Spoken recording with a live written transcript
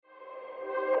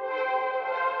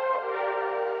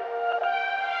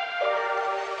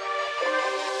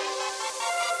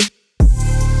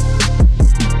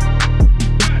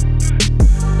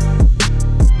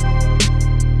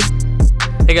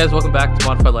Hey guys, welcome back to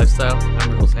Modified Lifestyle. I'm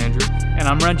your host Andrew. And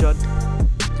I'm Ranjad.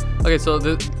 Okay, so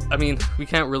we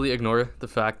can't really ignore the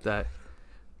fact that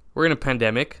we're in a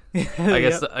pandemic. I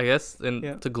guess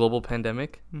it's a global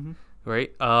pandemic,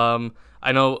 right?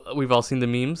 I know we've all seen the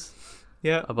memes.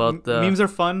 Yeah, about the memes are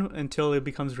fun until it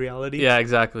becomes reality. Yeah,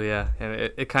 exactly. Yeah,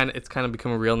 and it's kind of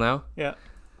becoming real now. Yeah,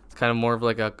 it's kind of more of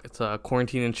like a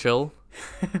quarantine and chill,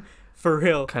 for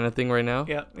real kind of thing right now.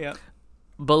 Yeah.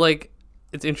 But like,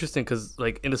 it's interesting because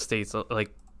like in the States,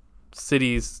 like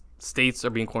states are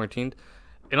being quarantined.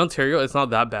 In Ontario, it's not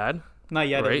that bad. Not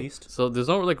yet, right? At least. So there's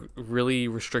no like really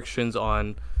restrictions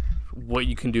on what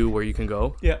you can do, where you can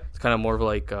go. Yeah. It's kind of more of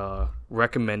like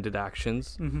recommended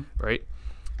actions, right?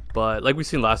 But like we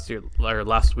seen last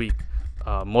week,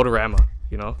 Motorama,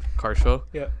 car show.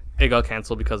 Yeah. It got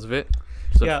canceled because of it.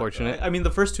 It's unfortunate. I mean,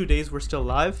 the first 2 days were still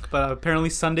live, but apparently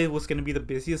Sunday was going to be the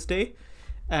busiest day,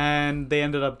 and they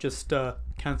ended up just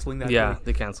canceling that day. Yeah,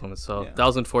 they canceled it. So that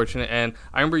was unfortunate. And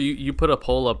I remember you put a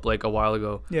poll up like a while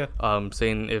ago. Yeah.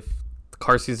 Saying if the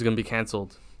car season is going to be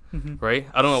canceled, right?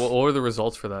 I don't know. What were the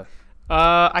results for that?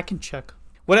 I can check.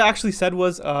 What it actually said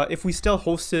was, if we still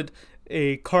hosted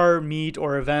a car meet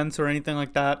or events or anything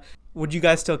like that, would you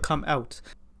guys still come out?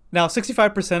 Now,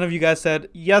 65% of you guys said,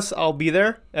 yes, I'll be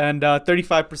there. And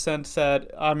 35% said,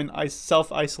 I'm in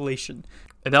self-isolation.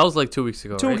 And that was like 2 weeks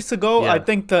ago, 2 right? weeks ago, yeah. I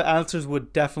think the answers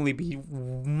would definitely be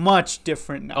much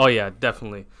different now. Oh, yeah,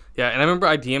 definitely. Yeah, and I remember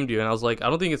I DM'd you, and I was like, I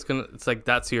don't think it's like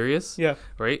that serious. Yeah.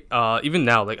 Right? Even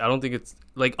now, like, I don't think it's,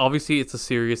 like, obviously it's a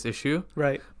serious issue.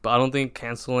 Right. But I don't think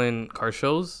canceling car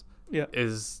shows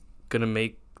is going to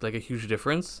make, like, a huge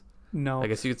difference. No. I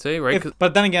guess you could say, right?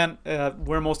 But then again,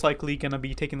 we're most likely going to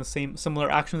be taking the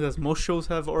similar actions as most shows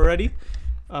have already.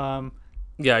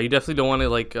 Yeah, you definitely don't want to,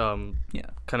 like,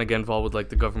 kind of get involved with, like,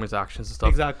 the government's actions and stuff.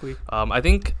 Exactly. I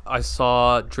think I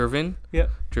saw Driven. Yeah.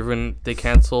 Driven, they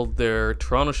canceled their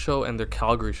Toronto show and their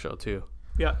Calgary show, too.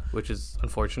 Yeah. Which is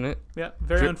unfortunate. Yeah,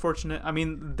 very unfortunate. I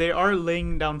mean, they are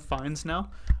laying down fines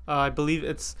now. I believe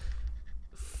it's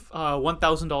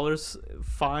 $1,000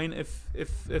 fine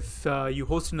if you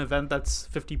host an event that's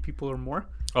 50 people or more.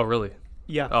 Oh, really?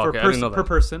 Yeah, per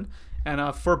person.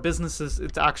 And for businesses,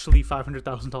 it's actually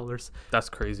 $500,000. That's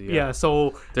crazy. Yeah,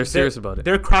 so they're serious about it.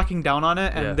 They're cracking down on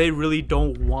it, and they really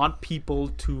don't want people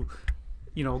to,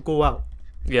 go out.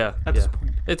 Yeah. At this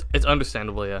point, it's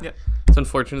understandable. Yeah. Yeah. It's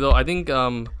unfortunate though. I think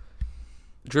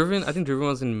Driven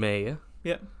was in May.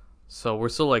 Yeah. So we're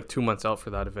still like 2 months out for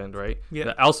that event, right?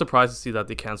 Yeah. I was surprised to see that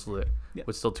they canceled it. Yeah.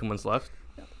 With still 2 months left.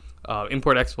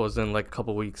 Import Expo is in like a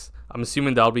couple weeks. I'm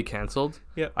assuming that'll be canceled.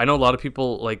 Yeah. I know a lot of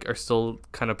people like are still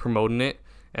kind of promoting it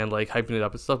and like hyping it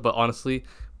up and stuff, but honestly,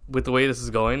 with the way this is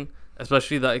going,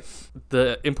 especially like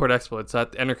the Import Expo, it's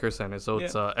at the Enercare Center, so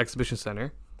it's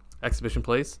exhibition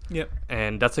place. Yeah.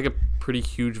 And that's like a pretty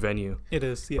huge venue. It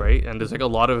is, yeah. Right? And there's like a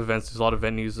lot of events, there's a lot of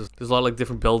venues, there's a lot of like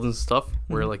different buildings and stuff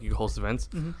where like you can host events.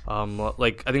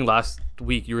 Like I think last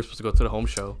week you were supposed to go to the home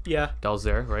show. Yeah. That was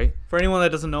there, right? For anyone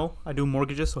that doesn't know, I do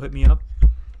mortgages, so hit me up.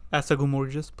 @Sagu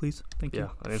Mortgages, please. Thank you. Yeah,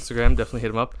 on Instagram, definitely hit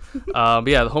him up. But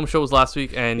yeah, the home show was last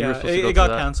week and you were supposed to go it to got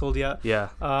that. canceled, yeah. Yeah.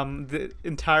 The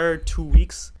entire 2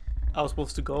 weeks I was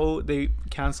supposed to go, they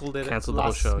canceled it at the whole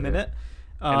last show, minute.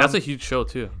 And that's a huge show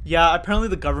too. Yeah, apparently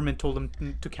the government told them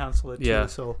to cancel it too. Yeah.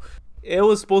 So it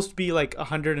was supposed to be like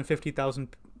 150,000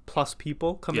 plus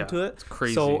people coming to it. It's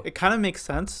crazy. So it kind of makes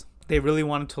sense. They really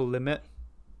wanted to limit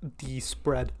the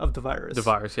spread of the virus.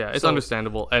 It's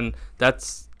understandable. And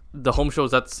that's the home show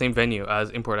is at the same venue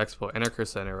as Import Expo, Enercare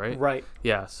Center, right? Right.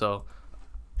 Yeah, so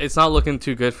it's not looking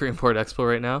too good for Import Expo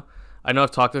right now. I know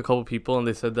I've talked to a couple people and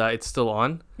they said that it's still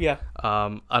on. Yeah.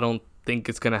 I don't think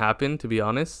it's going to happen, to be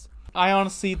honest. I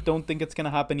honestly don't think it's going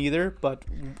to happen either, but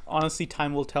honestly,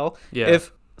 time will tell. Yeah.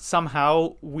 If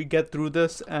somehow we get through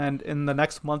this and in the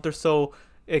next month or so,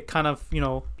 it kind of,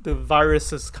 the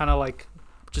virus is kind of like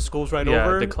just goes right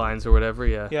over. Yeah, declines or whatever,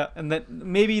 yeah. Yeah, and then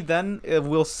maybe then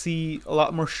we'll see a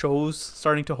lot more shows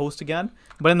starting to host again.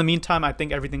 But in the meantime, I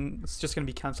think everything's just going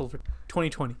to be canceled for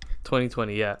 2020.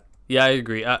 2020, yeah. Yeah, I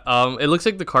agree. It looks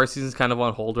like the car season's kind of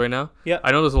on hold right now. Yeah.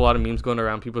 I know there's a lot of memes going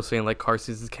around, people saying like car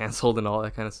season's canceled and all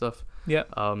that kind of stuff. Yeah.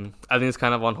 I think it's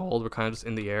kind of on hold. We're kind of just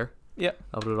in the air. Yeah.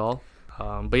 Of it all.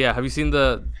 But yeah, have you seen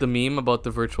the meme about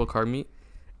the virtual car meet?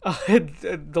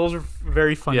 Those are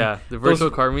very funny. Yeah, the virtual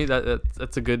car meet.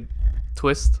 That's a good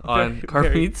twist on car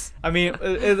meets. I mean,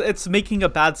 it's making a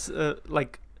bad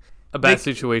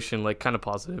situation like kind of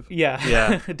positive. Yeah.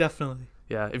 Yeah. Definitely.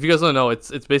 Yeah. If you guys don't know, it's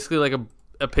basically like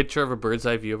a picture of a bird's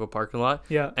eye view of a parking lot.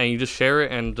 Yeah. And you just share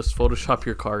it and just Photoshop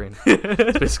your car in.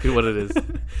 That's basically what it is.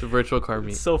 It's a virtual car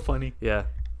meet. It's so funny. Yeah.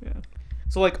 Yeah.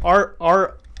 So like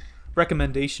our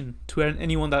recommendation to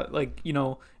anyone that like, you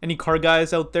know, any car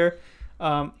guys out there.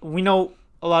 We know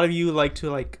a lot of you like to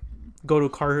like go to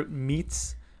car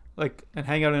meets like and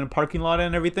hang out in a parking lot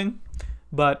and everything,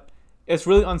 but it's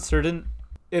really uncertain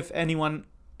if anyone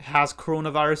has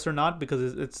coronavirus or not,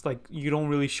 because it's like you don't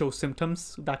really show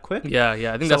symptoms that quick. Yeah,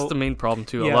 I think that's the main problem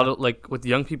too. Yeah. A lot of like with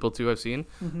young people too, I've seen,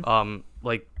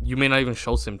 like you may not even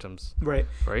show symptoms. Right.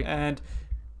 And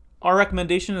our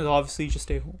recommendation is obviously just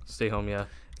stay home. Stay home, yeah.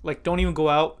 Like, don't even go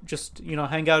out. Just, you know,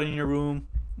 hang out in your room,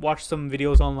 watch some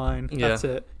videos online. Yeah. That's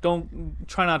it.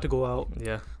 Try not to go out.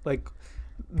 Yeah. Like,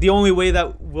 the only way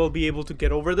that we'll be able to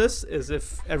get over this is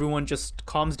if everyone just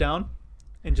calms down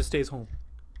and just stays home.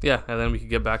 Yeah, and then we could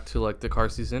get back to like the car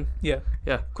season. Yeah.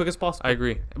 Yeah. Quick as possible. I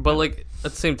agree. But like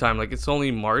at the same time, like it's only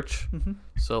March.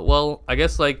 So, well, I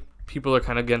guess like people are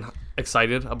kind of getting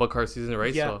excited about car season,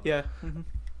 right? Yeah. So Yeah.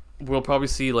 we'll probably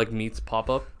see like meets pop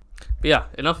up. But yeah,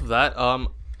 enough of that.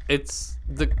 It's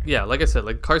like I said,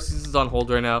 like car season's on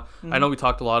hold right now. I know we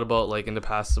talked a lot about like in the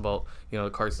past about, you know,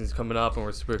 the car season's coming up and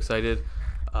we're super excited.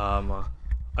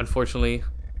 Unfortunately,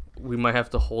 we might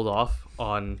have to hold off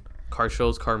on car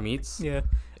shows, car meets. Yeah.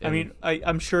 I mean,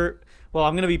 I'm sure. Well,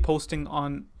 I'm gonna be posting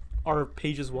on our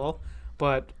page as well,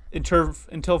 but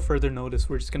until further notice,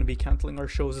 we're just gonna be canceling our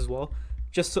shows as well,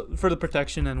 just for the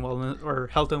protection and wellness or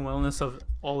health and wellness of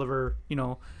all of our, you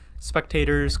know,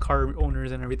 spectators, car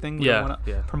owners, and everything. We don't want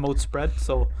to promote spread.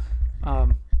 So,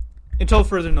 until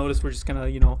further notice, we're just gonna,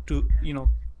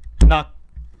 not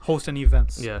host any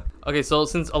events. Yeah. Okay. So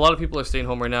since a lot of people are staying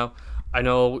home right now, I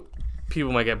know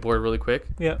people might get bored really quick.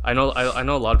 Yeah. I know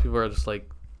a lot of people are just like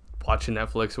watching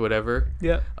Netflix or whatever.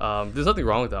 Yeah. There's nothing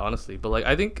wrong with that, honestly. But like,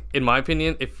 I think, in my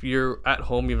opinion, if you're at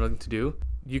home, you have nothing to do,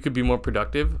 you could be more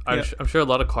productive. I'm sure a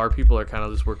lot of car people are kind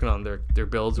of just working on their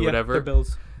builds or whatever. Their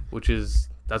builds.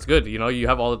 That's good. You know, you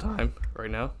have all the time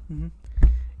right now.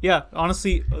 Yeah.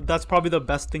 Honestly, that's probably the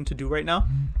best thing to do right now.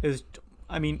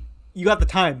 You got the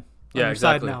time on your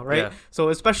side now, right? Yeah. So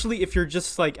especially if you're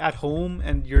just like at home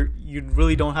and you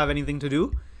really don't have anything to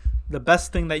do, the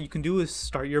best thing that you can do is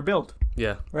start your build.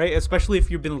 Yeah. Right? Especially if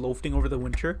you've been loafing over the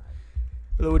winter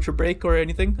break or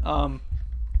anything.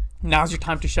 Now's your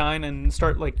time to shine and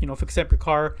start, like, you know, fixing up your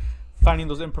car, finding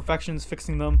those imperfections,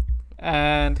 fixing them,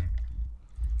 and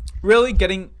really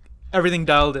getting everything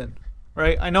dialed in,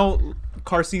 right? I know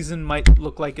car season might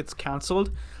look like it's canceled,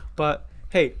 but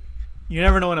hey, you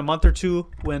never know, in a month or two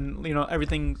when, you know,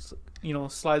 everything's, you know,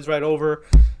 slides right over,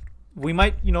 we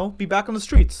might, you know, be back on the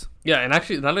streets. Yeah, and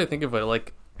actually, now that I think of it,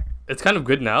 like, it's kind of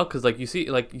good now because, like, you see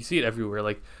it everywhere.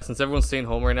 Like, since everyone's staying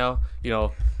home right now, you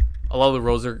know, a lot of the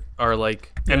roads are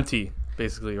like empty,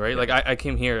 basically, right? Like, I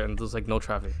came here and there's like no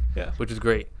traffic, which is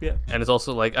great. Yeah. And it's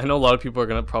also like, I know a lot of people are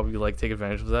gonna probably like take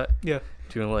advantage of that. Yeah.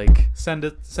 Doing like sends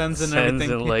and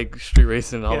everything, and like street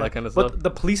racing and all that kind of stuff. But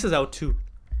the police is out too,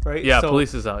 right? Yeah, so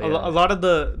police is out. Yeah. A lot of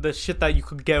the shit that you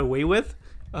could get away with,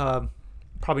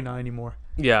 probably not anymore.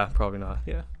 Yeah, probably not.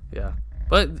 Yeah. Yeah.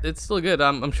 But it's still good.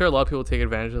 I'm sure a lot of people take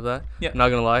advantage of that. Yeah. I'm not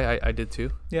gonna lie, I did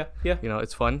too. Yeah. You know,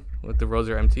 it's fun when the roads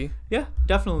are empty. Yeah,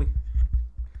 definitely.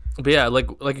 But yeah, like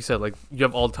you said, like you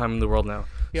have all the time in the world now.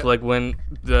 Yeah. So like when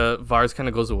the virus kind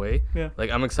of goes away,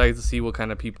 like I'm excited to see what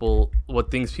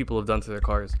things people have done to their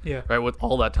cars. Yeah. Right, with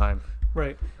all that time.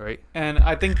 Right. Right. And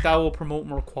I think that will promote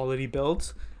more quality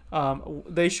builds.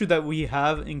 The issue that we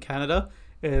have in Canada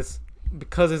is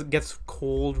because it gets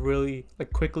cold really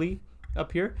like quickly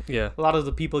up here. Yeah. A lot of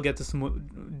the people get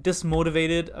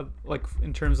dismotivated, like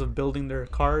in terms of building their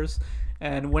cars,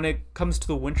 and when it comes to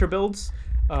the winter builds,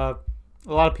 a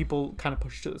lot of people kind of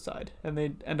push to the side, and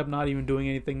they end up not even doing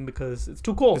anything because it's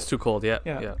too cold. It's too cold.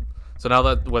 Yeah. So now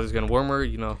that the weather's getting warmer,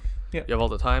 you know, you have all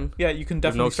the time. Yeah, you can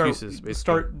definitely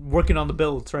start working on the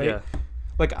builds, right? Yeah.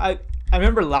 Like I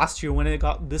remember last year when it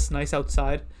got this nice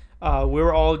outside,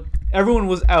 everyone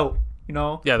was out. You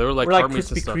know, yeah, they were like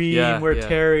Krispy Kreme, we're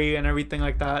Terry and everything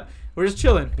like that. We're just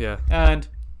chilling. Yeah. And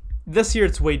this year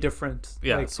it's way different.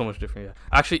 Yeah, it's so much different. Yeah.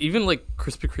 Actually, even like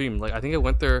Krispy Kreme, like I think I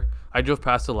went there. I drove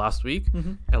past it last week,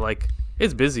 and like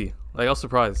it's busy. Like I was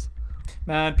surprised.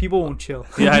 Man, people won't chill.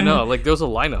 Yeah, I know. Like there was a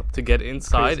lineup to get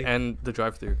inside and the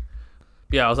drive-through.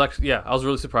 Yeah, I was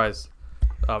really surprised.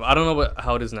 I don't know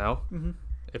how it is now,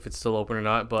 if it's still open or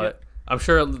not, but. I'm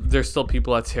sure there's still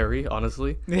people at Terry,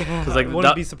 honestly. Yeah, like, I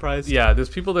wouldn't be surprised. Yeah, there's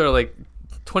people that are like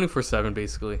 24/7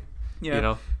 basically. Yeah, you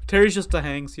know, Terry's just the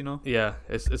hangs, you know. Yeah,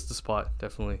 it's the spot,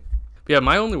 definitely. But yeah,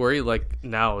 my only worry like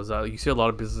now is that you see a lot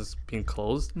of business being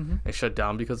closed and shut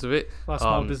down because of it. A lot of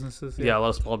small businesses. Yeah, a lot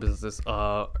of small businesses.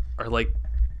 Are like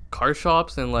car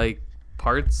shops and like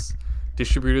parts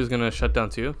distributors gonna shut down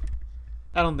too?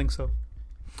 I don't think so.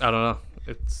 I don't know.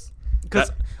 It's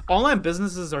because online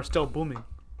businesses are still booming.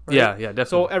 Right? Yeah, definitely.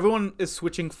 So everyone is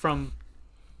switching from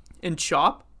in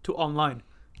shop to online,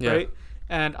 right?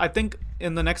 And I think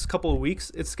in the next couple of weeks,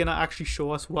 it's gonna actually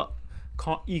show us what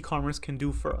e-commerce can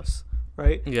do for us,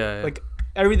 right? Yeah. Like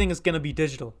everything is gonna be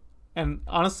digital. And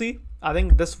honestly, I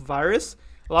think this virus,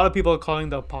 a lot of people are calling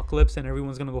the apocalypse, and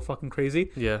everyone's gonna go fucking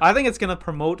crazy. Yeah. I think it's gonna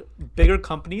promote bigger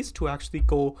companies to actually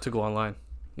go online.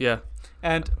 Yeah.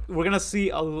 And we're gonna see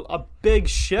a big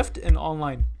shift in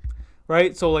online,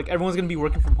 right? So like everyone's gonna be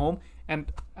working from home. And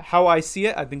how I see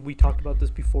it, I think we talked about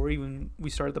this before even we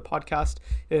started the podcast,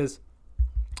 is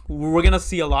we're gonna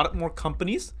see a lot more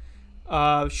companies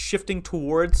shifting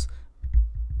towards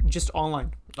just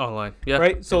online. Yeah.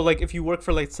 Right. So like if you work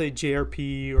for like say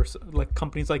JRP or like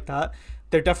companies like that,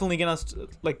 they're definitely gonna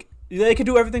like they can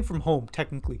do everything from home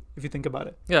technically if you think about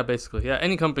it. Yeah, basically. Yeah,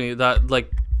 any company that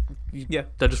like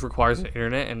that just requires an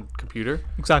internet and computer.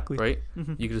 Exactly. Right.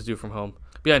 Mm-hmm. You can just do it from home.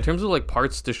 But yeah, in terms of like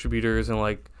parts distributors and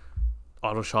like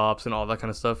auto shops and all that kind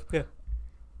of stuff. Yeah.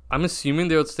 I'm assuming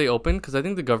they would stay open because I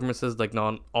think the government says like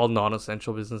all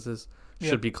non-essential businesses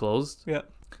should be closed. Yeah.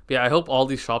 But yeah, I hope all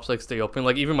these shops like stay open.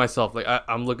 Like even myself, like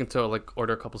I'm looking to like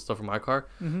order a couple stuff for my car.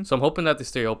 Mm-hmm. So I'm hoping that they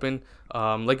stay open.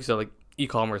 Like you said, like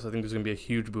e-commerce, I think there's gonna be a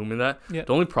huge boom in that. Yeah.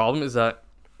 The only problem is that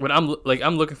when I'm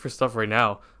looking for stuff right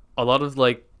now, a lot of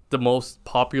like the most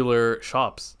popular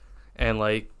shops and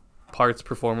like parts,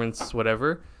 performance,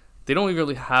 whatever, they don't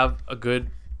really have a good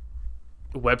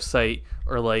website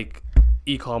or like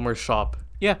e-commerce shop.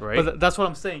 Yeah, right. But that's what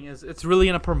I'm saying is it's really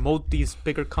gonna promote these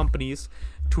bigger companies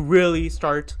to really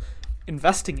start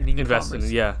investing in e-commerce.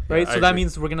 Right. So that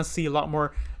means we're gonna see a lot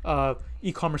more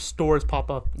e-commerce stores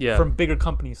pop up from bigger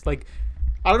companies. Like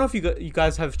I don't know if you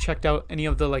guys have checked out any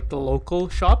of the like the local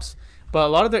shops, but a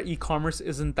lot of their e-commerce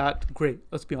isn't that great.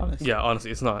 Let's be honest. Yeah,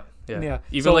 honestly, it's not. Yeah.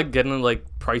 Even so, like getting like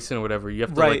pricing or whatever, you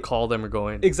have to like call them or go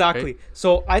in. Exactly. Right?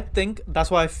 So I think that's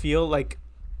why I feel like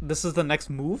this is the next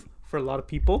move for a lot of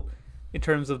people in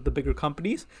terms of the bigger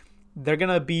companies. They're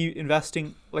gonna be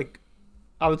investing like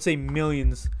I would say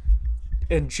millions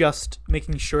in just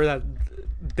making sure that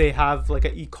they have like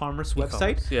an e-commerce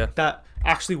website that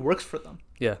actually works for them.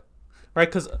 Yeah. Right?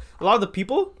 Because a lot of the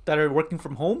people that are working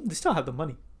from home, they still have the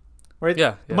money. Right?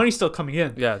 Yeah. The money's still coming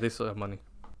in. Yeah, they still have money.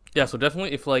 Yeah, so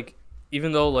definitely if like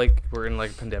even though like we're in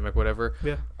like a pandemic, whatever,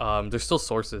 there's still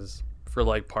sources for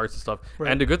like parts and stuff.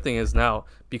 Right. And the good thing is now,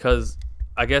 because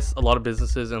I guess a lot of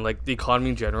businesses and like the economy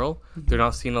in general, they're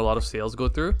not seeing a lot of sales go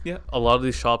through. Yeah. A lot of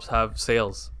these shops have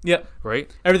sales. Yeah. Right?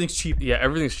 Everything's cheap. Yeah,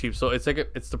 everything's cheap. So it's like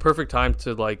it's the perfect time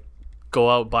to like go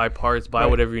out, buy parts, buy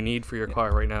whatever you need for your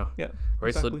car right now. Yeah. Right?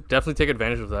 Exactly. So definitely take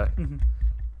advantage of that. Mm-hmm.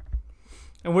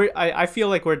 And I feel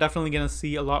like we're definitely going to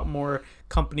see a lot more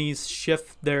companies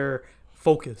shift their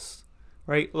focus,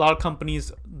 right? A lot of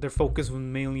companies, their focus was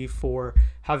mainly for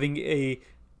having a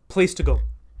place to go,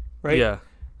 right? Yeah.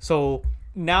 So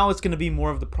now it's going to be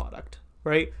more of the product,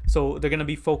 right? So they're going to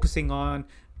be focusing on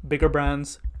bigger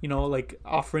brands, like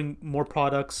offering more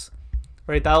products,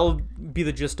 right? That'll be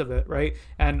the gist of it, right?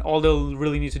 And all they'll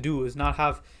really need to do is not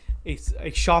have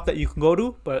a shop that you can go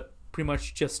to, but pretty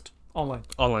much just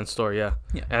online store. Yeah.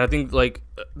 And I think like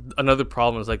another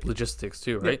problem is like logistics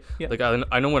too, right? Like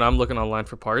I know when I'm looking online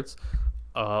for parts,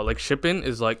 like shipping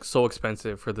is like so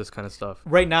expensive for this kind of stuff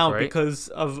right now, because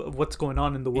of what's going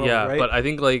on in the world. Right? But I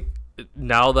think like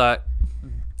now that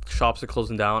shops are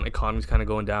closing down, economy's kind of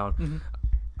going down.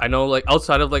 I know like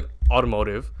outside of like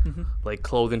automotive, like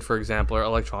clothing for example, or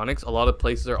electronics, a lot of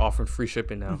places are offering free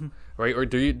shipping now, right? Or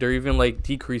they're even like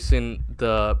decreasing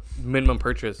the minimum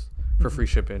purchase for free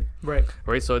shipping,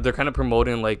 right? So they're kind of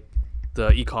promoting like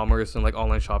the e-commerce and like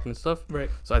online shopping and stuff, right?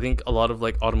 So I think a lot of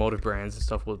like automotive brands and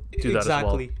stuff will do that as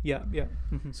well. Yeah.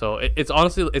 So it's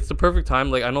honestly it's the perfect time.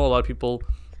 Like I know a lot of people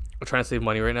are trying to save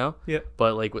money right now,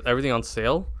 but like with everything on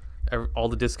sale, all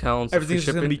the discounts, everything's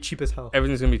gonna be cheap as hell.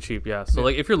 Everything's gonna be cheap, So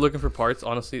like if you're looking for parts,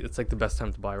 honestly, it's like the best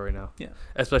time to buy right now.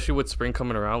 Especially with spring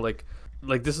coming around, like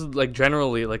this is like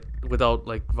generally like without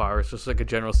like virus, just like a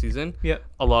general season.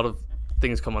 A lot of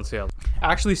things come on sale.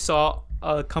 I actually saw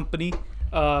a company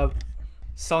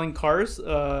selling cars.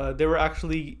 They were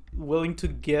actually willing to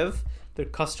give their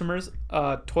customers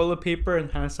toilet paper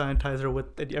and hand sanitizer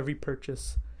with every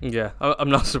purchase. Yeah,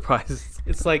 I'm not surprised.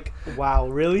 It's like, wow,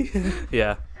 really?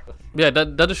 Yeah,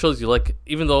 that just shows you like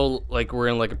even though like we're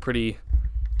in like a pretty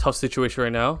tough situation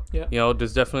right now,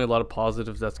 there's definitely a lot of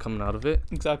positives that's coming out of it.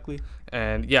 Exactly.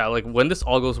 And yeah, like when this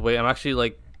all goes away, I'm actually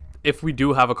like, if we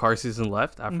do have a car season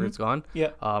left after it's gone,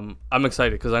 I'm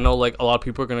excited because I know like a lot of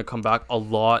people are gonna come back a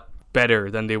lot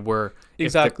better than they were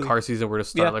if the car season were to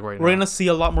start like right now. We're gonna see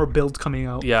a lot more builds coming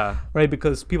out. Yeah. Right,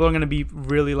 because people are gonna be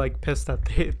really like pissed that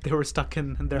they were stuck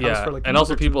in their house for like. And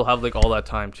also people have like all that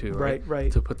time too, right?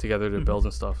 Right. To put together their builds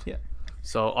and stuff. Yeah.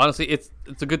 So honestly, it's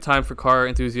a good time for car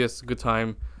enthusiasts. A good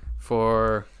time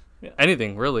for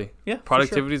anything really. Yeah.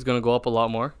 Productivity is gonna go up a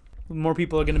lot more. More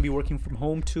people are gonna be working from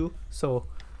home too, so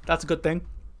that's a good thing.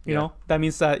 You know, that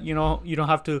means that you don't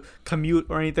have to commute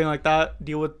or anything like that.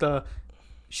 Deal with the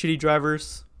shitty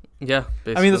drivers. Yeah,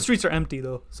 basically. I mean, the streets are empty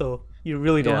though, so you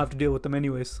really don't have to deal with them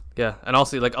anyways. Yeah, and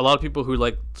also like a lot of people who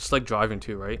like just like driving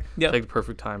too, right? Yeah, it's like the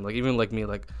perfect time. Like even like me,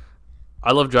 like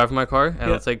I love driving my car,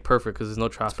 and it's like perfect because there's no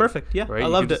traffic. It's perfect. Yeah, right? I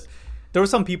loved it. There were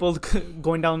some people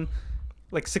going down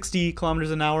like 60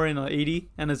 kilometers an hour in an 80,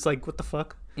 and it's like, what the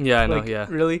fuck? Yeah, I know. Like, yeah,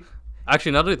 really.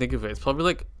 Actually, now that I think of it, it's probably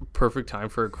like perfect time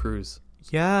for a cruise.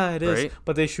 Yeah, it is. Right?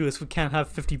 But the issue is we can't have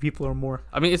 50 people or more.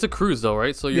 I mean, it's a cruise though,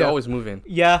 right? So you're always moving.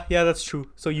 Yeah, that's true.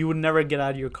 So you would never get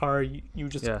out of your car. You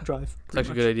just drive. It's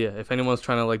actually a good idea. If anyone's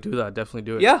trying to like do that, definitely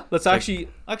do it. Yeah, let's actually,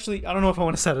 I don't know if I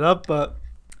want to set it up, but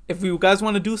if you guys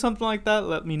want to do something like that,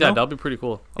 let me know. Yeah, that'll be pretty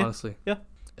cool, honestly. Yeah.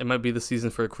 It might be the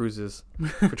season for cruises.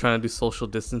 We're trying to do social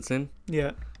distancing.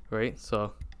 Yeah. Right?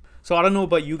 So I don't know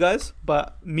about you guys,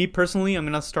 but me personally, I'm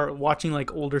going to start watching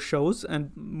like older shows and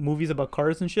movies about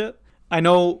cars and shit. I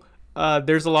know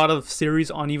there's a lot of series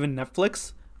on even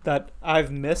Netflix that I've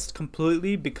missed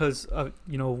completely because of,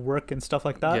 work and stuff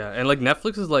like that. Yeah, and like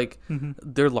Netflix is like,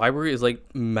 their library is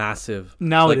like massive.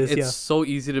 Now like, it is, it's so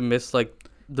easy to miss like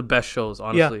the best shows,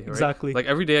 honestly. Yeah, exactly. Right? Like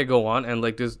every day I go on and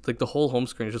like there's like the whole home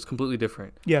screen is just completely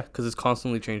different. Yeah. Because it's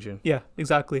constantly changing. Yeah,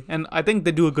 exactly. And I think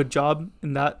they do a good job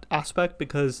in that aspect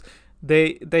because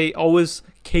they always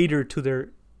cater to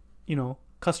their,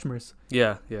 customers.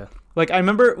 Yeah. Like, I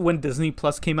remember when Disney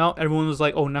Plus came out, everyone was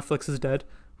like, oh, Netflix is dead,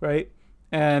 right?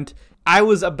 And I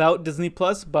was about Disney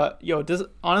Plus, but,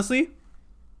 honestly,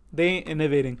 they ain't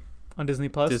innovating on Disney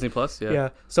Plus. Disney Plus, yeah. Yeah.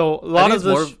 So, a lot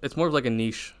of it's more of like a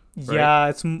niche, right?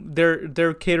 Yeah,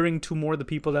 they're catering to more the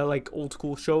people that like old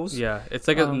school shows. Yeah, it's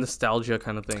like a nostalgia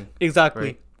kind of thing. Exactly.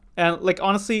 Right? And, like,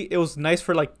 honestly, it was nice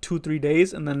for, like, 2-3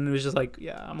 days, and then it was just like,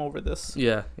 yeah, I'm over this.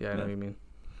 Yeah, I know what you mean.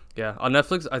 Yeah, on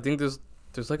Netflix, I think there's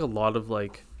like a lot of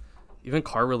like even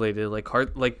car related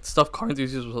like stuff car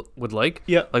enthusiasts would like.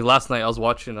 Yeah. Like last night I was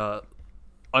watching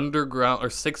Underground or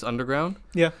 6 Underground.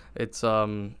 Yeah. It's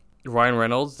Ryan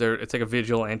Reynolds. It's like a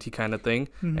vigilante kind of thing,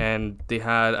 and they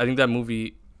had I think that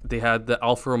movie they had the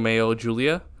Alfa Romeo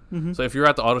Giulia. So if you're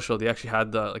at the auto show, they actually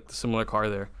had the similar car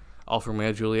there, Alfa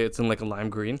Romeo Giulia. It's in like a lime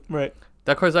green. Right.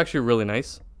 That car is actually really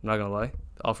nice. I'm not gonna lie,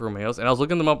 the Alfa Romeos, and I was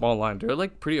looking them up online. They're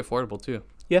like pretty affordable too.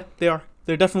 Yeah, they are.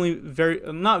 They're definitely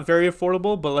not very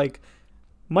affordable, but like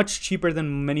much cheaper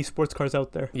than many sports cars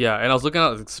out there. Yeah, and I was looking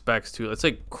at the specs too. It's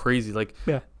like crazy. Like,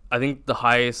 I think the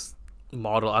highest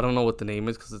model, I don't know what the name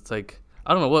is because it's like,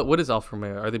 I don't know what is Alfa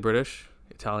Romeo. Are they British,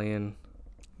 Italian?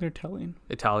 They're Italian.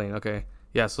 Italian, okay.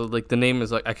 Yeah, so like the name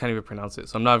is like I can't even pronounce it,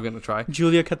 so I'm not even gonna try.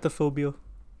 Giulia Cattafobio.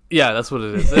 Yeah, that's what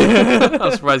it is.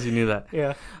 I'm surprised you knew that.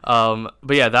 Yeah.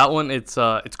 But yeah, that one it's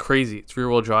crazy. It's rear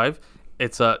wheel drive.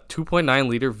 It's a 2.9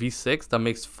 liter V6 that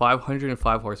makes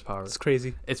 505 horsepower. It's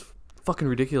crazy. It's fucking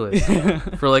ridiculous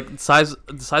for like the size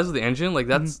of the engine. Like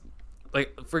that's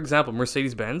like for example,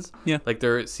 Mercedes-Benz. Yeah. Like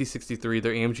their C63,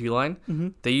 their AMG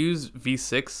line. They use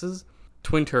V6s,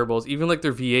 twin turbos, even like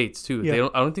their V8s too. Yeah.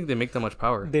 I don't think they make that much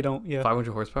power. They don't. Yeah.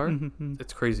 500 horsepower.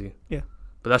 It's crazy. Yeah.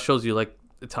 But that shows you like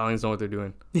Italians know what they're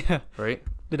doing. Yeah. Right.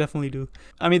 They definitely do.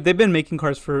 I mean, they've been making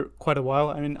cars for quite a while.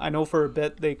 I mean, I know for a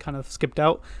bit they kind of skipped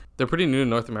out. They're pretty new in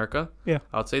North America. Yeah.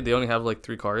 I would say they only have like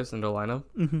 3 cars in their lineup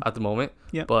at the moment.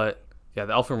 Yeah. But yeah,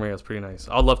 the Alfa Romeo is pretty nice.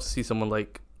 I'd love to see someone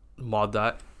like mod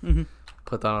that,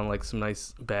 put that on like some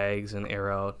nice bags and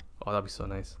air out. Oh, that'd be so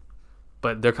nice.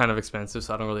 But they're kind of expensive,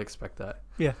 so I don't really expect that.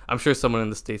 Yeah. I'm sure someone in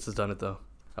the States has done it though.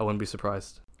 I wouldn't be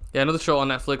surprised. Yeah, another show on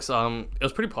Netflix. It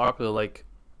was pretty popular. Like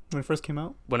when it first came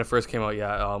out.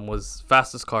 Yeah. Was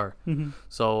Fastest Car.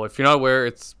 So if you're not aware,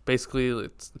 it's basically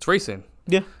it's racing.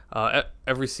 Yeah.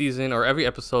 Every season or every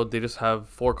episode, they just have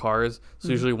 4 cars. So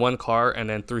usually 1 car and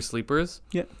then 3 sleepers.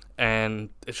 Yeah. And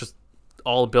it's just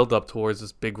all build up towards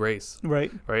this big race.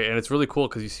 Right. And it's really cool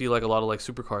because you see like a lot of like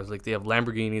supercars. Like they have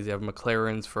Lamborghinis, they have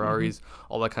McLarens, Ferraris,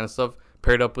 all that kind of stuff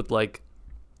paired up with like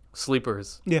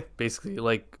sleepers. Yeah. Basically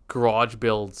like garage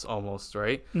builds almost,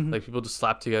 right? Like people just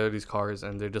slap together these cars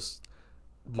and they're just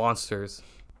monsters.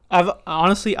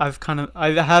 I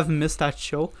have missed that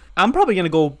show. I'm probably gonna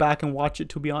go back and watch it,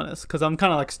 to be honest, because I'm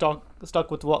kind of like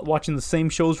stuck with watching the same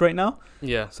shows right now.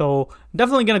 Yeah. So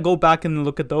definitely gonna go back and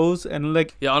look at those and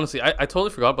like. Yeah, honestly, I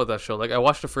totally forgot about that show. Like I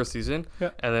watched the first season,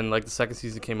 Yeah. and then like the second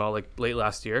season came out like late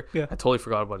last year. Yeah. I totally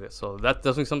forgot about it. So that's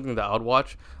definitely something that I would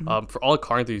watch. For all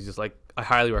car enthusiasts, like I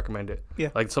highly recommend it. Yeah.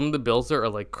 Like some of the builds there are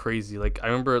like crazy. Like I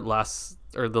remember the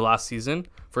last season,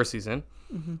 first season.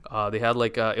 They had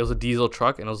like it was a diesel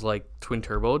truck and it was like twin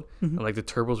turboed and like the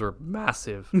turbos were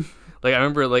massive. I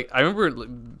remember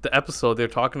the episode they're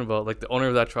talking about, like the owner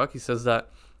of that truck, he says that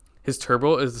his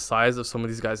turbo is the size of some of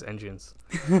these guys' engines,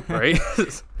 right?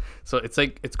 So it's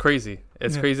like it's crazy.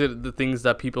 It's crazy the things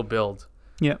that people build.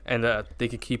 Yeah. And they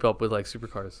could keep up with like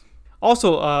supercars.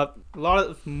 Also, a lot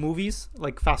of movies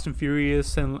like Fast and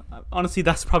Furious, and honestly,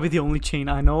 that's probably the only chain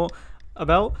I know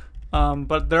about.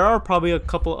 But there are probably a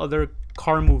couple other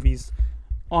car movies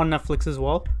on Netflix as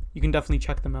well. You can definitely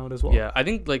check them out as well. Yeah, I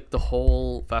think like the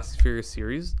whole Fast and Furious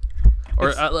series, or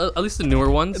at least the newer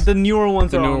ones. The newer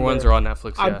ones are on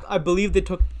Netflix. Yeah. I believe they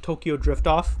took Tokyo Drift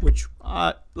off, which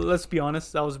let's be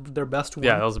honest, that was their best one.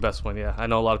 Yeah, that was the best one. Yeah, I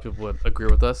know a lot of people would agree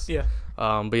with us. Yeah.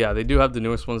 But yeah, they do have the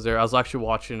newest ones there. I was actually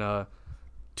watching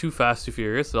Too Fast, Too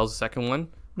Furious. That was the second one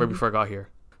right before I got here.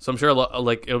 So I'm sure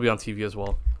like it'll be on TV as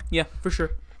well. Yeah, for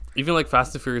sure. Even like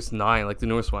Fast and Furious 9, like the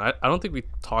newest one. I don't think we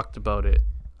talked about it.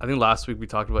 I think last week we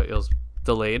talked about it was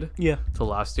delayed. Yeah. Till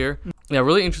last year. Yeah,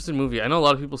 really interesting movie. I know a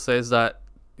lot of people says that,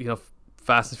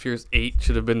 Fast and Furious 8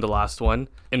 should have been the last one.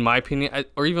 In my opinion,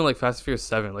 or even like Fast and Furious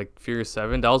 7, like Furious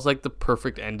 7, that was like the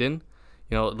perfect ending.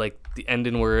 Like the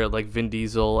ending where like Vin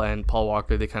Diesel and Paul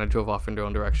Walker, they kind of drove off in their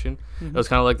own direction. It was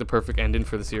kind of like the perfect ending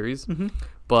for the series.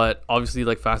 But obviously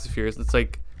like Fast and Furious, it's a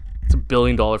 $1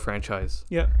 billion franchise.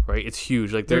 Yeah. Right? It's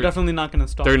huge. Like they're definitely not going to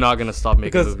stop. They're not going to stop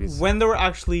making movies. Because when they were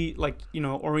actually like,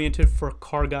 oriented for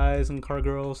car guys and car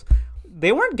girls,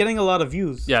 they weren't getting a lot of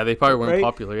views. Yeah, they probably weren't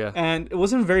popular, yeah. And it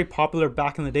wasn't very popular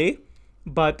back in the day,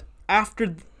 but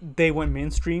after they went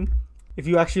mainstream, if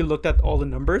you actually looked at all the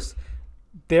numbers,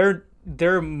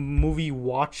 their movie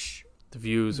watch the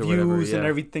views whatever, yeah. And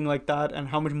everything like that, and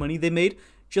how much money they made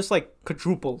just like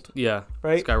quadrupled. Yeah.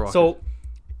 Right? Skyrocketed. So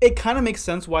it kind of makes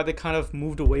sense why they kind of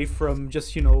moved away from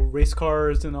just, race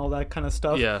cars and all that kind of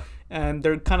stuff. Yeah. And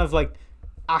they're kind of like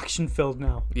action filled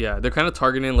now. Yeah, they're kind of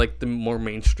targeting like the more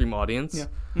mainstream audience.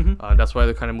 Yeah. That's why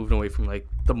they're kind of moving away from like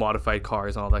the modified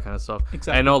cars and all that kind of stuff.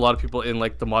 Exactly. I know a lot of people in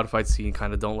like the modified scene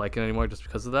kind of don't like it anymore just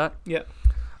because of that. Yeah.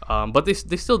 But they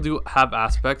still do have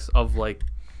aspects of like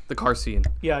the car scene.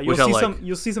 Yeah,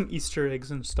 you'll see some Easter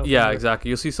eggs and stuff. Yeah, exactly.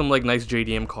 You'll see some like nice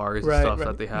JDM cars and stuff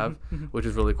that they have, which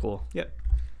is really cool. Yeah.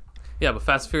 Yeah, but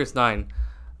Fast and Furious 9,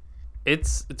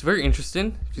 it's very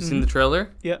interesting. If you've seen the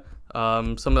trailer. Yeah.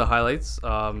 Some of the highlights.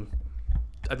 I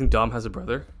think Dom has a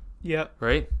brother. Yeah.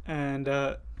 Right? And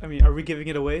are we giving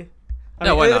it away?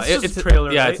 Why not? It's a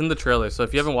trailer. Yeah, right? it's in the trailer. So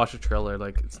if you haven't watched the trailer,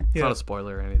 like it's not a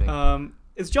spoiler or anything.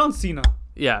 It's John Cena.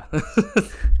 Yeah.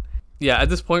 Yeah, at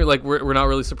this point, like we're not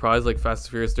really surprised. Like Fast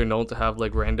and Furious, they're known to have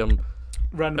like random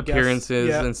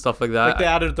appearances and stuff like that. Like they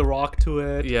added The Rock to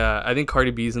it. Yeah, I think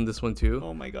Cardi B's in this one too.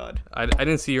 Oh my god. I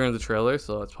didn't see her in the trailer,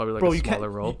 so it's probably like a smaller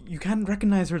role. You can't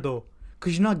recognize her though,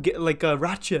 cause you're not like a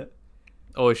Ratchet.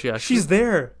 Oh, is she actually? She's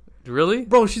there. Really?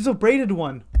 Bro, she's a braided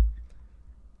one.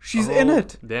 She's in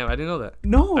it. Damn, I didn't know that.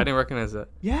 No. I didn't recognize that.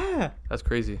 Yeah. That's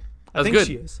crazy. I That's think good.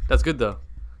 she is. That's good though.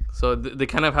 So they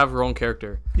kind of have her own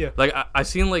character. Yeah. Like I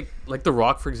seen like The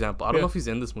Rock, for example. I don't know if he's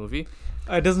in this movie.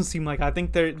 It doesn't seem like. I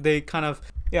think they kind of.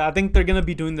 Yeah, I think they're gonna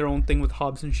be doing their own thing with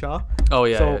Hobbs and Shaw. Oh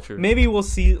yeah, so yeah, true. Maybe we'll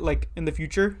see like in the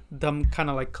future them kind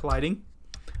of like colliding,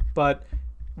 but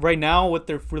right now what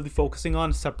they're really focusing on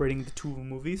is separating the two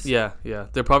movies. Yeah.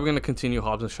 They're probably gonna continue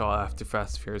Hobbs and Shaw after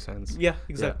Fast and Furious ends. Yeah,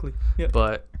 exactly. Yeah.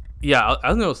 But yeah, I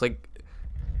don't know. It's like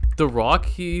The Rock.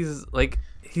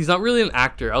 He's not really an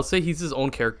actor. I'll say he's his own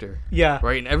character. Yeah.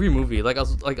 Right, in every movie. I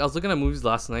was looking at movies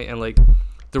last night, and like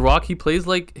The Rock, he plays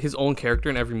like his own character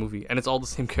in every movie, and it's all the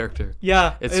same character.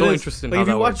 Yeah, it's so interesting. Like how if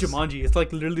you that watch works. Jumanji, it's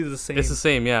like literally the same. It's the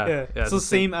same, yeah. Yeah, it's the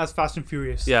same as Fast and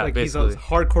Furious. Yeah, like basically. he's a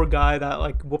hardcore guy that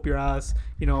like whoop your ass,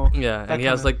 Yeah, and he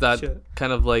has like that shit.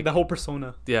 kind of like the whole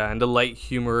persona. Yeah, and the light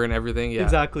humor and everything. Yeah,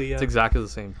 exactly. Yeah, it's exactly the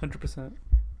same. 100%.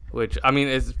 Which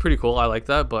it's pretty cool. I like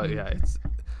that, but yeah, it's.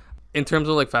 In terms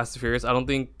of like Fast and Furious, I don't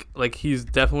think like he's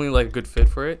definitely like a good fit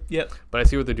for it. Yeah. But I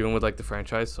see what they're doing with like the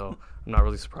franchise, so I'm not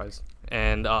really surprised.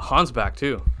 And Han's back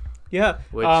too. Yeah.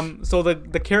 Which, so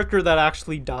the character that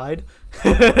actually died.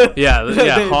 yeah.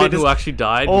 Han, just, who actually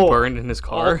died, burned in his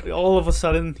car. All of a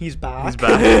sudden, he's back. He's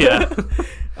back.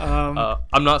 Yeah.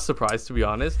 I'm not surprised, to be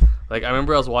honest. Like I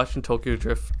remember I was watching Tokyo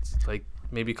Drift like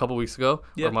maybe a couple weeks ago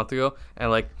Yeah. or a month ago, and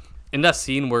like in that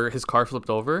scene where his car flipped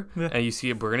over Yeah. and you see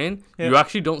it burning, Yeah. you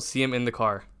actually don't see him in the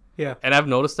car. Yeah. And I've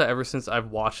noticed that ever since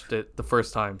I've watched it the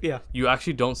first time. Yeah. You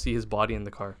actually don't see his body in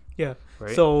the car. Yeah.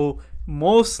 Right? So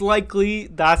most likely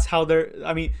that's how they're.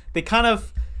 I mean, they kind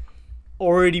of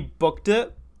already booked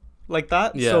it like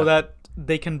that, Yeah. so that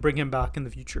they can bring him back in the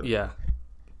future. Yeah.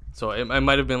 So it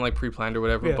might have been like pre-planned or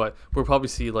whatever, Yeah. but we'll probably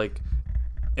see like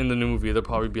in the new movie there'll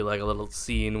probably be like a little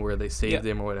scene where they saved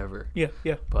Yeah. him or whatever. Yeah.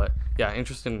 Yeah. But yeah,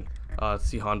 interesting to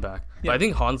see Han back. Yeah. But I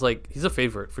think Han's like he's a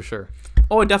favorite for sure.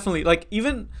 Oh, definitely. Like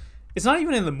even, it's not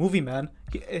even in the movie, man.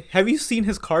 Have you seen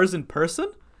his cars in person?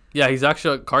 Yeah, he's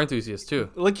actually a car enthusiast too.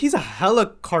 Like he's a hella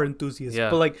car enthusiast. Yeah.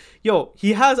 But like, yo,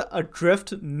 he has a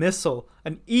drift missile,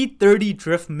 an E-30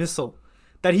 drift missile,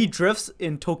 that he drifts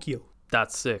in Tokyo.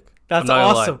 That's sick. That's I'm not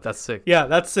gonna lie, awesome. That's sick. Yeah,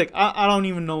 that's sick. I don't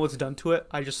even know what's done to it.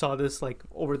 I just saw this like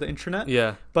over the internet.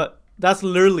 Yeah. But that's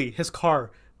literally his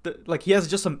car. Like he has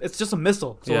just it's just a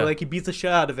missile. So Yeah. like he beats the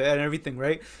shit out of it and everything,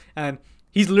 right? And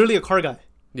he's literally a car guy.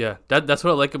 Yeah. That's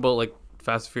what I like about like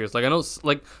Fast and Furious. Like I know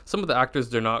like some of the actors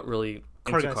they're not really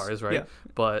Car into guys. cars, right? Yeah.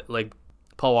 But like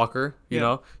Paul Walker, you Yeah.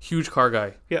 know, huge car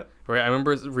guy. Yeah. Right. I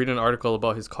remember reading an article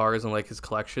about his cars and like his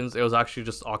collections. It was actually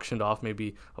just auctioned off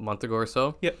maybe a month ago or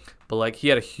so. Yeah. But like he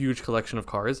had a huge collection of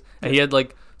cars and he had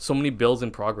like so many builds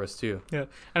in progress too. Yeah.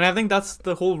 And I think that's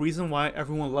the whole reason why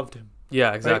everyone loved him.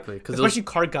 Yeah, exactly. Right? Because Especially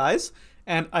car guys.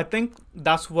 And I think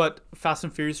that's what Fast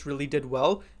and Furious really did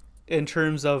well in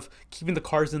terms of keeping the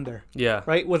cars in there. yeah,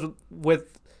 Right?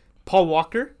 With Paul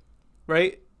Walker,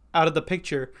 right, out of the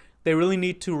picture, they really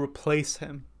need to replace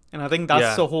him. And I think that's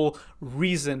Yeah. the whole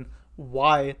reason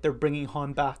why they're bringing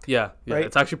Han back. yeah, Right?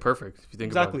 It's actually perfect if you think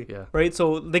Exactly. about it. Yeah, Right?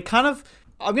 So they kind of,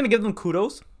 I'm going to give them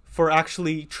kudos for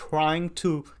actually trying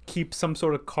to keep some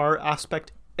sort of car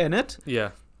aspect in it.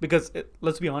 yeah, Because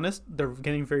let's be honest, they're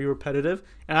getting very repetitive,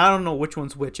 and I don't know which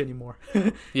one's which anymore.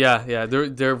 yeah.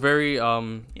 They're very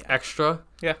extra.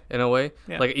 Yeah. In a way.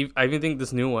 Yeah. Like I even think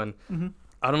this new one. Mm-hmm.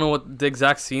 I don't know what the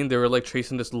exact scene. They were like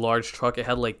chasing this large truck. It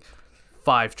had like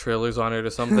 5 trailers on it or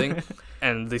something,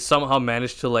 and they somehow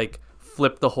managed to like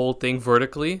flip the whole thing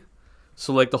vertically.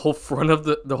 So like the whole front of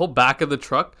the whole back of the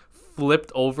truck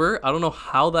flipped over. I don't know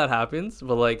how that happens,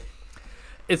 but like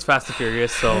it's Fast and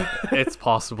Furious, so it's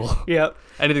possible. Yeah,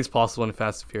 Anything's possible in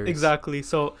Fast and Furious. exactly.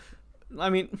 So, I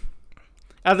mean,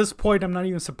 at this point, I'm not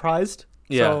even surprised.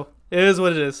 Yeah. So it is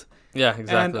what it is. Yeah,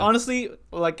 exactly. And honestly,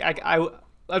 like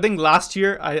I think last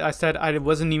year I said I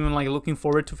wasn't even like looking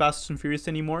forward to Fast and Furious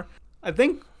anymore. I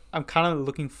think I'm kind of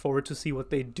looking forward to see what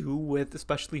they do with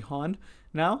especially Han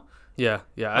now. yeah.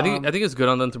 I think it's good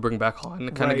on them to bring back Han.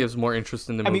 It kind Right. of gives more interest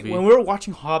in the I movie. mean, when we were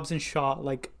watching Hobbs and Shaw,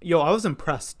 like, yo, I was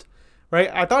impressed, right?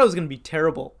 I thought it was gonna be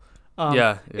terrible.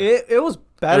 Yeah. It was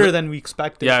better than we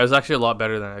expected. Yeah, it was actually a lot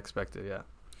better than I expected. Yeah.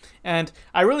 And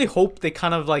I really hope they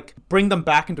kind of like bring them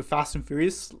back into Fast and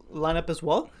Furious lineup as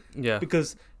well, Yeah.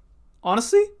 because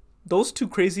honestly, those two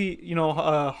crazy,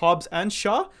 Hobbs and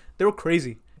Shaw, they were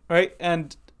crazy, right?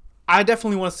 And I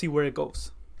definitely want to see where it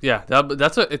goes. Yeah,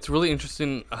 it's really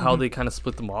interesting how they kind of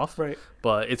split them off. Right.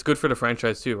 But it's good for the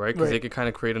franchise too, right? Because Right. they could kind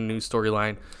of create a new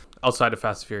storyline outside of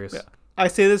Fast and Furious. Yeah. I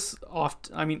say this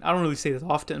often. I mean, I don't really say this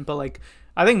often, but like,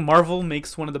 I think Marvel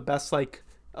makes one of the best like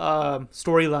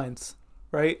storylines,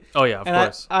 right? Oh yeah, of And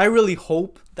course. I really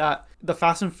hope that the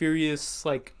Fast and Furious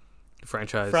like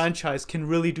Franchise. can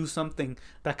really do something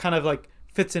that kind of like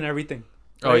fits in everything.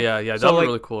 Oh right? yeah, So, that'd be like,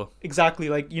 really cool. Exactly,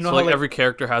 like So like every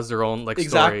character has their own like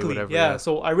exactly, story, whatever. yeah.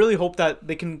 So I really hope that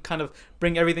they can kind of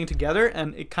bring everything together,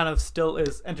 and it kind of still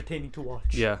is entertaining to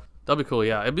watch. Yeah, that'd be cool.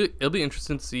 Yeah, it'll be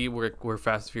interesting to see where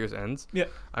Fast and Furious ends. Yeah.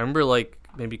 I remember like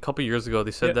maybe a couple years ago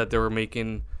they said Yeah. that they were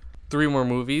making 3 more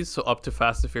movies, so up to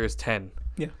Fast and Furious 10.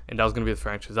 Yeah. And that was gonna be the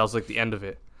franchise. That was like the end of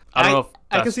it. I don't know if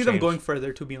I can that's see them changed. going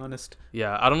further, to be honest.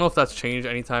 Yeah, I don't know if that's changed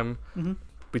anytime Mhm.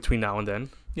 between now and then.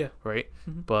 Yeah. Right?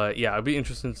 Mhm. But yeah, it'd be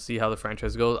interesting to see how the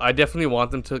franchise goes. I definitely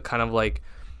want them to kind of like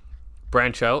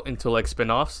branch out into like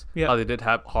spin-offs. Yeah. How they did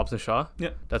have Hobbs and Shaw. Yeah.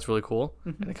 That's really cool.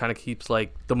 Mhm. And it kind of keeps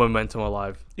like the momentum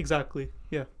alive. Exactly.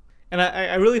 Yeah. And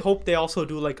I really hope they also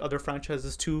do like other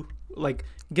franchises too, like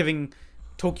giving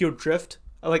Tokyo Drift.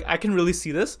 Like I can really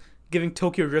see this giving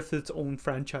Tokyo Drift its own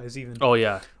franchise even. Oh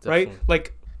yeah. right? Definitely.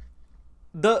 Like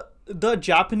the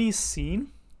Japanese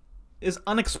scene is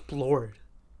unexplored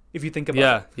if you think about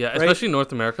it. Yeah. right? Especially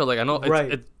North America. Like I know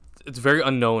Right. it's very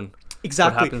unknown.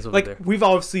 Exactly. happens over Like there. we've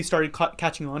obviously started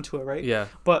catching on to it, right? Yeah.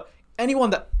 But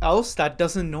anyone else that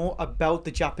doesn't know about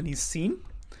the Japanese scene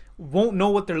won't know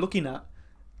what they're looking at,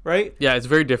 right? Yeah, it's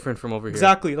very different from over here.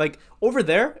 Exactly. Like over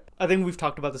there, I think we've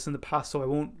talked about this in the past, so I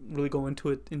won't really go into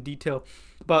it in detail.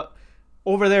 But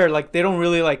over there, like they don't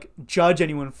really like judge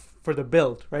anyone for the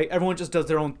build, right? Everyone just does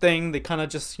their own thing. They kind of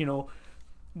just, you know,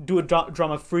 do a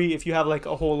drama free. If you have like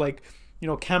a whole like, you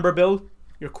know, camber build,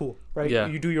 you're cool, right? Yeah.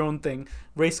 You do your own thing.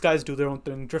 Race guys do their own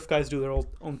thing. Drift guys do their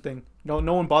own thing. No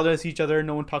one bothers each other.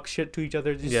 No one talks shit to each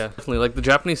other. Yeah, definitely. Like the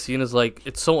Japanese scene is like,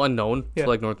 it's so unknown to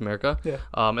like North America. Yeah.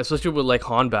 Especially with like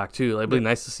Han back too. Like, it'd be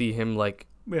nice to see him like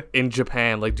in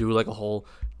Japan, like do like a whole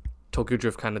Tokyo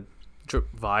Drift kind of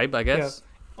vibe, I guess. Yeah.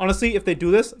 Honestly, if they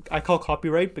do this, I call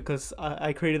copyright because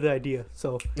I created the idea.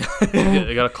 So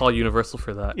you gotta call Universal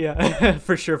for that. Yeah,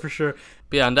 for sure.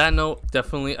 But yeah, on that note,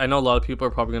 definitely, I know a lot of people are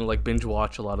probably gonna like binge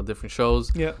watch a lot of different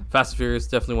shows. Yeah. Fast and Furious,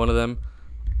 definitely one of them.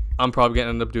 I'm probably gonna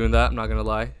end up doing that. I'm not gonna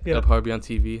lie. Yeah. It'll probably be on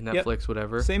TV, Netflix,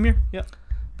 whatever. Same here. Yeah.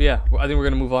 But yeah, I think we're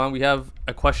gonna move on. We have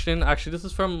a question. Actually, this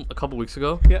is from a couple weeks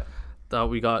ago. Yeah. That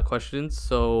we got questions.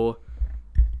 So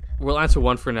we'll answer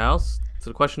one for now. So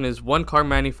the question is, one car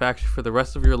manufactured for the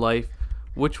rest of your life,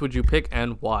 which would you pick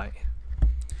and why?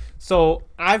 So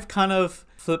I've kind of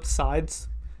flipped sides.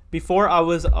 Before I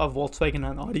was a Volkswagen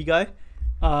and Audi guy.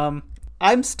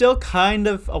 I'm still kind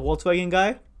of a Volkswagen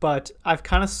guy, but I've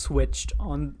kind of switched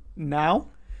on now.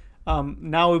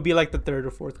 Now it would be like the third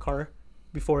or fourth car.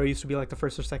 Before it used to be like the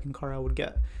first or second car I would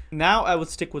get. Now I would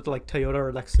stick with like Toyota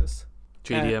or Lexus.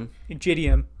 JDM.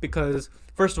 JDM, because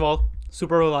first of all,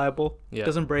 super reliable. Yeah.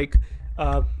 Doesn't break.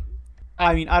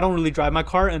 I mean, I don't really drive my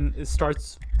car, and it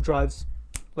drives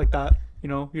like that. You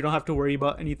know, you don't have to worry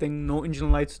about anything. No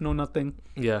engine lights, no nothing.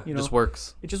 Yeah, you it know, just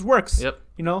works. It just works. Yep.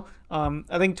 You know,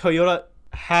 I think Toyota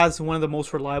has one of the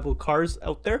most reliable cars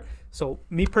out there. So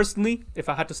me personally, if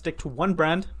I had to stick to one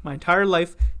brand my entire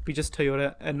life, it'd be just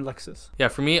Toyota and Lexus. Yeah,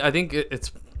 for me, I think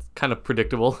it's kind of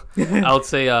predictable. I would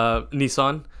say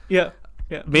Nissan. Yeah.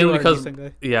 Mainly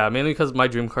because my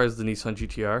dream car is the Nissan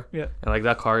GTR. Yeah. And like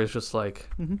that car is just like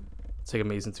it's like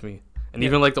amazing to me. And Yeah.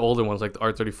 even like the older ones, like the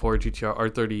R34, GTR,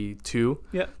 R32.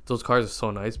 Yeah. Those cars are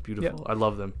so nice, beautiful. Yeah. I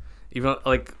love them. Even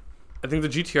like I think the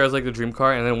GTR is like the dream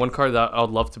car, and then one car that I would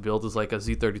love to build is like a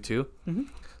Z32.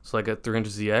 So like a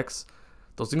 300ZX.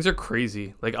 Those things are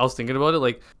crazy. Like I was thinking about it,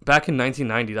 like back in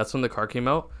 1990, that's when the car came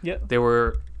out. Yeah. They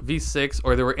were V6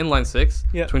 or they were inline six,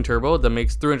 Yeah. twin turbo that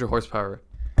makes 300 horsepower.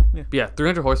 Yeah. But yeah,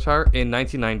 300 horsepower in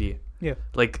 1990. Yeah.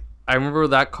 Like I remember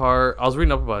that car. I was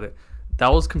reading up about it.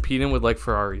 That was competing with like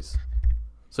Ferraris.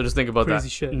 So just think about Crazy that.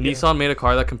 shit, Nissan made a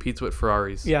car that competes with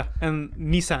Ferraris. Yeah, and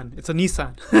Nissan. It's a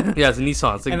Nissan. Yeah, it's a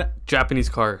Nissan. It's like And- a Japanese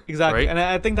car. Exactly. Right? And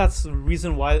I think that's the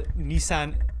reason why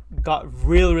Nissan got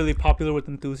really, really popular with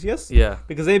enthusiasts. Yeah.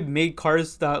 Because they made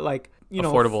cars that, like, you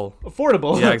know,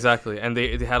 Affordable. Yeah, exactly. And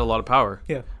they had a lot of power.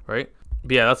 Yeah. Right?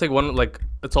 But yeah, that's like one, like,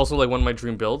 it's also like one of my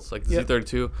dream builds, like the Yeah.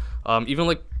 Z32. Even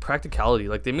like practicality,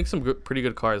 like they make some pretty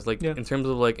good cars, like Yeah. in terms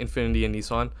of like Infiniti and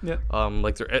Nissan. Yeah.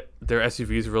 Like their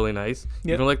SUVs are really nice.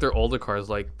 Yeah. Even like their older cars,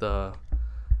 like the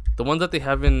ones that they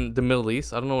have in the Middle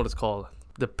East. I don't know what it's called.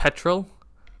 The Petrol.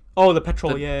 Oh, the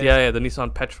petrol. Yeah. Yeah, the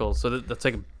Nissan Petrol. So that's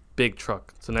like a big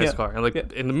truck. It's a nice Yeah. car. And like Yeah.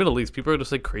 in the Middle East, people are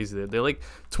just like crazy. They like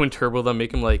twin turbo that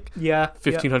make them like Yeah.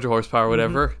 1500 horsepower,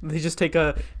 whatever. They just take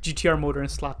a GTR motor and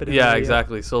slap it in Yeah, there.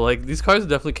 exactly. So like these cars are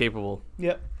definitely capable.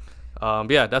 Yeah.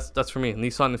 But yeah, that's for me.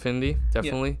 Nissan Infiniti,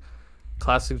 definitely.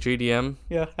 Classic JDM.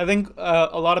 Yeah. I think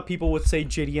a lot of people would say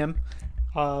JDM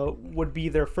would be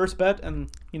their first bet. And,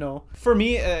 you know, for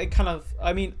me, I've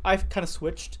kind of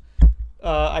switched.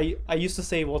 I used to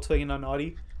say Volkswagen and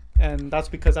Audi. And that's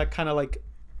because I kind of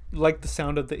like the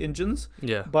sound of the engines.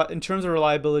 Yeah. But in terms of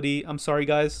reliability, I'm sorry,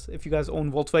 guys, if you guys own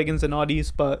Volkswagens and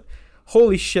Audis, but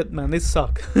holy shit, man, they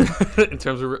suck. In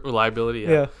terms of reliability,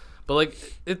 yeah. But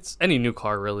like it's any new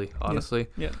car, really, honestly.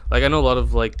 Yeah. Like I know a lot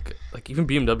of like even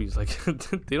BMWs, like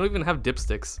they don't even have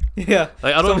dipsticks. Yeah.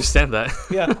 Like I don't understand that.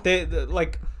 Yeah. They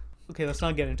like. Okay, let's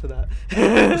not get into that.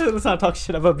 Let's not talk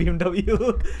shit about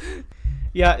BMW.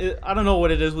 Yeah, I don't know what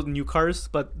it is with new cars,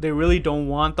 but they really don't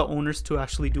want the owners to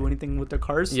actually do anything with their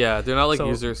cars. Yeah, they're not like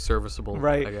user serviceable,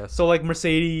 right? I guess. So like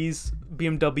Mercedes,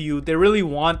 BMW, they really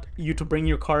want you to bring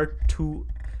your car to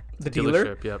the dealer,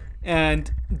 dealership, yep.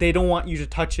 And they don't want you to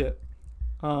touch it.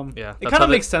 Yeah, it kind of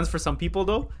makes sense for some people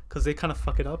though, because they kind of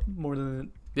fuck it up more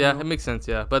than. Yeah, it makes sense.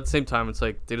 Yeah, but at the same time, it's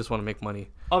like they just want to make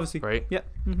money. Obviously, right? Yeah.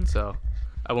 So.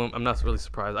 I'm not really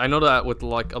surprised. I know that with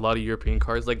like a lot of European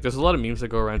cars, like there's a lot of memes that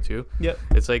go around too. Yeah.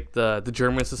 It's like the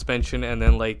German suspension and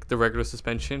then like the regular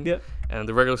suspension. Yeah. And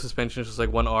the regular suspension is just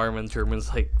like one arm and German's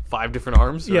like 5 different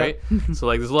arms, right? So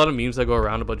like there's a lot of memes that go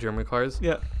around about German cars.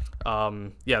 Yeah.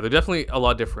 Yeah, they're definitely a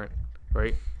lot different,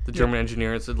 right? The German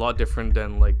engineering is a lot different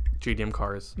than like JDM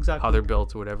cars. Exactly. How they're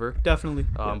built or whatever. Definitely.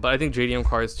 But I think JDM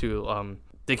cars too,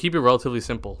 they keep it relatively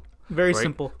simple. Very right?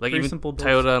 simple. Like very even simple builds.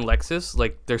 Toyota and Lexus,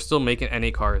 like they're still making NA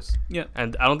cars. Yeah.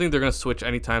 And I don't think they're gonna switch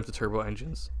anytime to turbo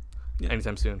engines, Yeah.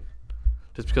 anytime soon,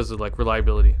 just because of like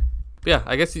reliability. But yeah,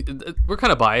 I guess we're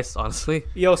kind of biased, honestly.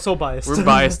 Yo, so biased. We're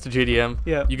biased to JDM.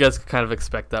 Yeah. You guys can kind of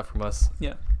expect that from us.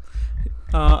 Yeah.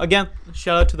 Again,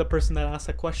 shout out to the person that asked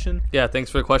that question. Yeah,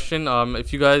 thanks for the question.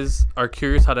 If you guys are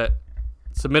curious how to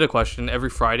submit a question, every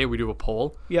Friday we do a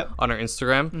poll Yeah. on our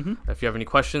Instagram. Mm-hmm. If you have any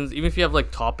questions, even if you have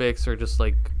like topics or just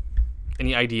like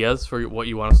any ideas for what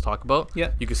you want us to talk about,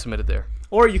 Yeah. you can submit it there.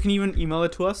 Or you can even email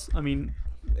it to us. I mean,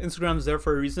 Instagram's there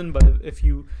for a reason, but if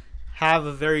you have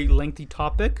a very lengthy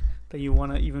topic that you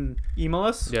want to even email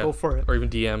us, Yeah. go for it. Or even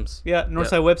DMs. Yeah,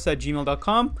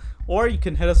 northsidewhips@gmail.com. Or you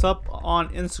can hit us up on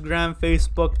Instagram,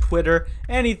 Facebook, Twitter,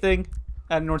 anything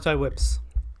at Northside Whips.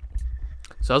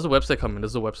 So how's the website coming?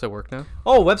 Does the website work now?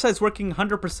 Oh, website's working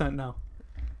 100% now.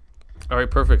 All right,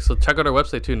 perfect. So check out our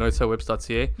website too,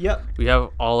 northsidewhips.ca. Yep. We have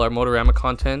all our Motorama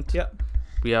content. Yep.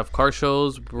 We have car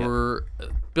shows. We're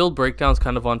build breakdowns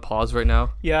kind of on pause right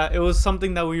now. Yeah, it was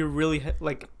something that we were really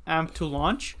like amped to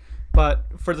launch, but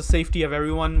for the safety of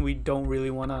everyone, we don't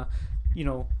really want to,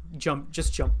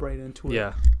 jump right into it.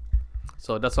 Yeah.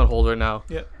 So that's on hold right now.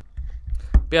 Yeah.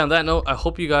 But yeah, on that note, I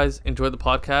hope you guys enjoyed the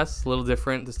podcast. It's a little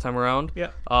different this time around.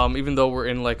 Yeah. Even though we're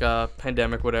in like a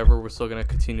pandemic, whatever, we're still gonna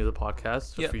continue the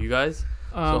podcast just for you guys.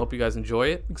 So I hope you guys enjoy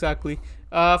it. Exactly.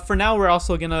 For now, we're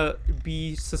also gonna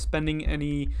be suspending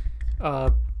any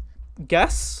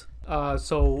guests.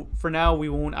 So for now, we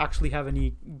won't actually have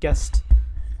any guests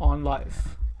on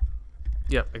live.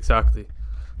 Yeah, exactly.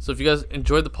 So if you guys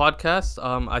enjoyed the podcast,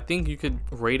 I think you could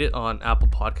rate it on Apple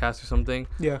Podcasts or something.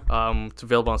 Yeah. It's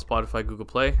available on Spotify, Google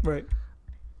Play. Right.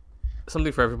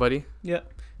 Something for everybody. Yeah.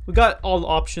 We got all the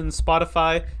options.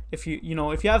 Spotify. If you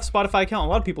have Spotify account, a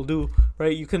lot of people do,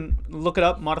 right? You can look it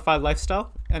up, Modified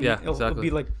Lifestyle, and it'll be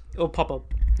like it'll pop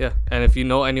up. Yeah. And if you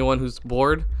know anyone who's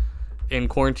bored in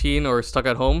quarantine or stuck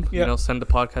at home, send the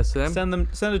podcast to them.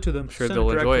 Send it to them. I'm sure Send they'll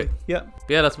it enjoy it. Yeah. But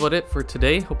yeah, that's about it for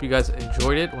today. Hope you guys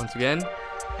enjoyed it once again.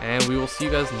 And we will see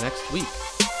you guys next week.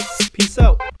 Peace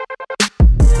out.